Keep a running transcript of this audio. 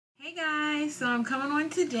Hey guys, so I'm coming on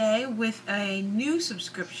today with a new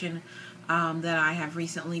subscription that I have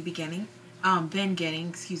recently been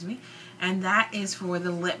getting, and that is for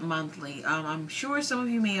the Lip Monthly. I'm sure some of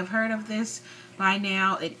you may have heard of this by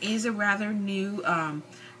now. It is a rather new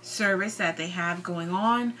service that they have going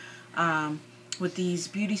on with these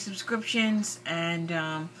beauty subscriptions, and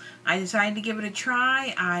I decided to give it a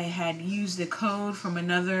try. I had used a code from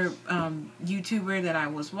another YouTuber that I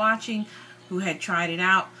was watching who had tried it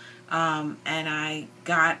out. And I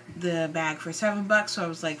got the bag for $7, so I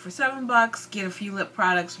was like, for $7, get a few lip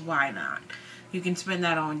products, why not? You can spend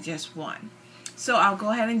that on just one. So I'll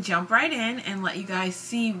go ahead and jump right in and let you guys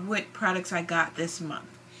see what products I got this month.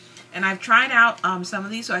 And I've tried out some of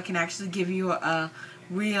these, so I can actually give you a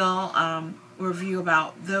real review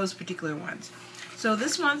about those particular ones. So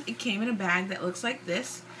this month it came in a bag that looks like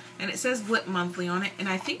this. And it says Lip Monthly on it, and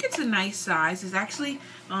I think it's a nice size. It's actually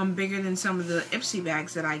bigger than some of the Ipsy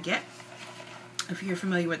bags that I get, if you're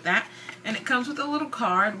familiar with that. And it comes with a little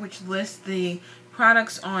card which lists the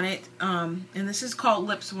products on it. And this is called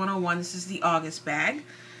Lips 101. This is the August bag.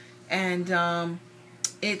 And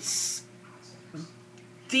it's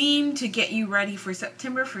themed to get you ready for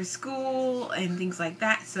September for school and things like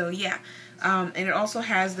that. So yeah. And it also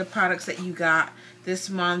has the products that you got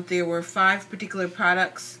this month. There were 5 particular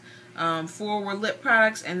products. 4 were lip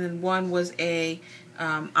products, and then 1 was a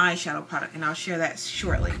eyeshadow product, and I'll share that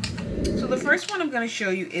shortly. So the first one I'm going to show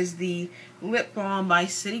you is the Lip Balm by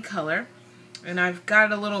City Color, and I've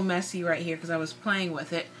got it a little messy right here because I was playing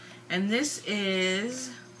with it. And this is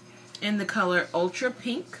in the color Ultra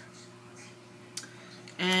Pink,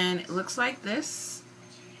 and it looks like this.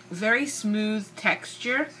 Very smooth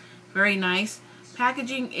texture, very nice.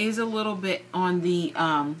 Packaging is a little bit on the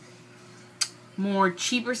more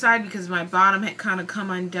cheaper side because my bottom had kind of come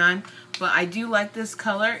undone, but I do like this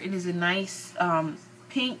color. It is a nice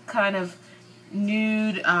pink, kind of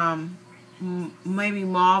nude, maybe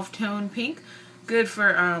mauve tone pink, good for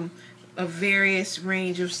a various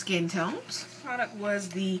range of skin tones. The product was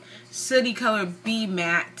the City Color Be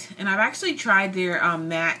Matte, and I've actually tried their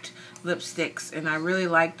matte lipsticks and I really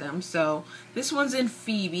like them. So this one's in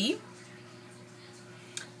Phoebe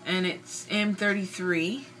and it's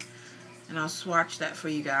M33. And I'll swatch that for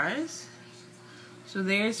you guys. So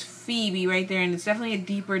there's Phoebe right there, and it's definitely a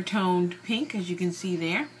deeper toned pink, as you can see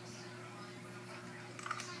there.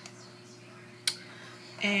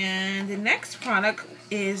 And the next product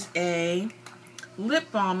is a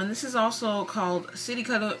lip balm, and this is also called City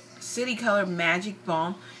Color Magic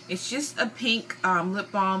Balm. It's just a pink lip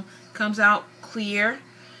balm. Comes out clear.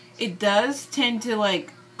 It does tend to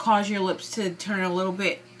like cause your lips to turn a little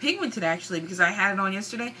bit pigmented, actually, because I had it on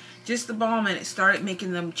yesterday, just the balm, and it started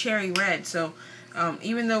making them cherry red. So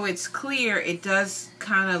even though it's clear, it does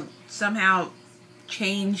kind of somehow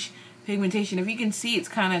change pigmentation. If you can see, it's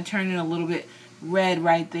kind of turning a little bit red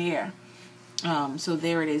right there. So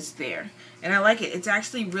there it is there, and I like it. It's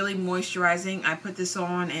actually really moisturizing. I put this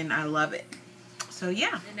on and I love it. So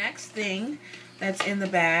yeah, the next thing that's in the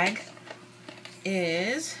bag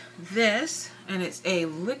is this, and it's a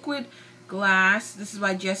liquid glass. This is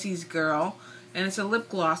by Jessie's Girl, and it's a lip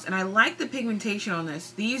gloss, and I like the pigmentation on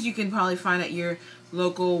this. These you can probably find at your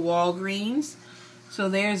local Walgreens. So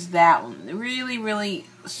there's that one. Really, really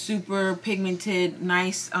super pigmented,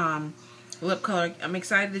 nice lip color. I'm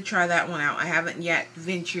excited to try that one out. I haven't yet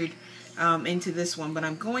ventured into this one, but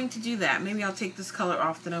I'm going to do that. Maybe I'll take this color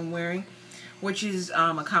off that I'm wearing, which is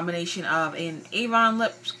a combination of an Avon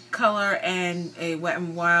lip color and a Wet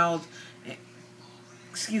n Wild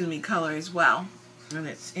color as well, and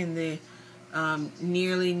it's in the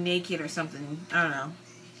Nearly Naked or something, I don't know.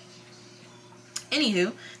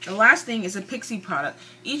 Anywho, the last thing is a Pixi product.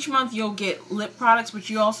 Each month you'll get lip products, but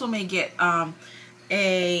you also may get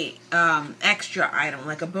a extra item,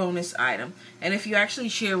 like a bonus item. And if you actually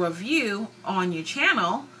share a review on your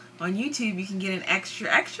channel on YouTube, you can get an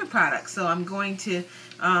extra product. So I'm going to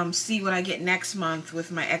see what I get next month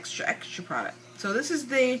with my extra product. So this is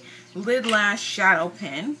the Lid Lash Shadow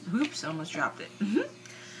Pen. Oops, I almost dropped it.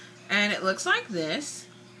 And it looks like this.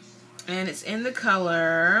 And it's in the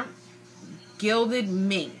color Gilded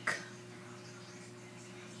Mink.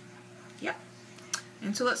 Yep.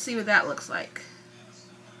 And so let's see what that looks like.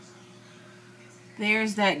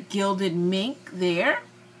 There's that Gilded Mink there.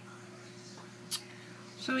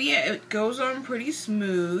 So yeah, it goes on pretty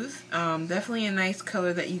smooth. Definitely a nice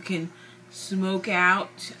color that you can smoke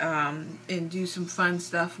out and do some fun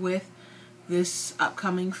stuff with this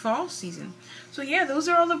upcoming fall season. So yeah, those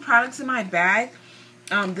are all the products in my bag.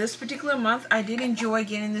 This particular month I did enjoy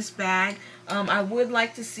getting this bag. I would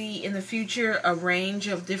like to see in the future a range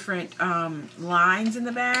of different lines in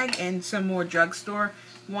the bag and some more drugstore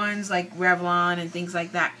ones like Revlon and things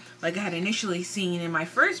like that, like I had initially seen in my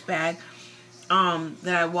first bag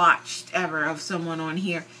that I watched ever of someone on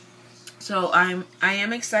here. So I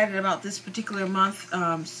am excited about this particular month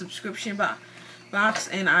subscription box,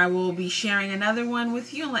 and I will be sharing another one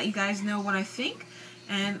with you and let you guys know what I think.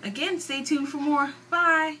 And again, stay tuned for more.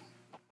 Bye.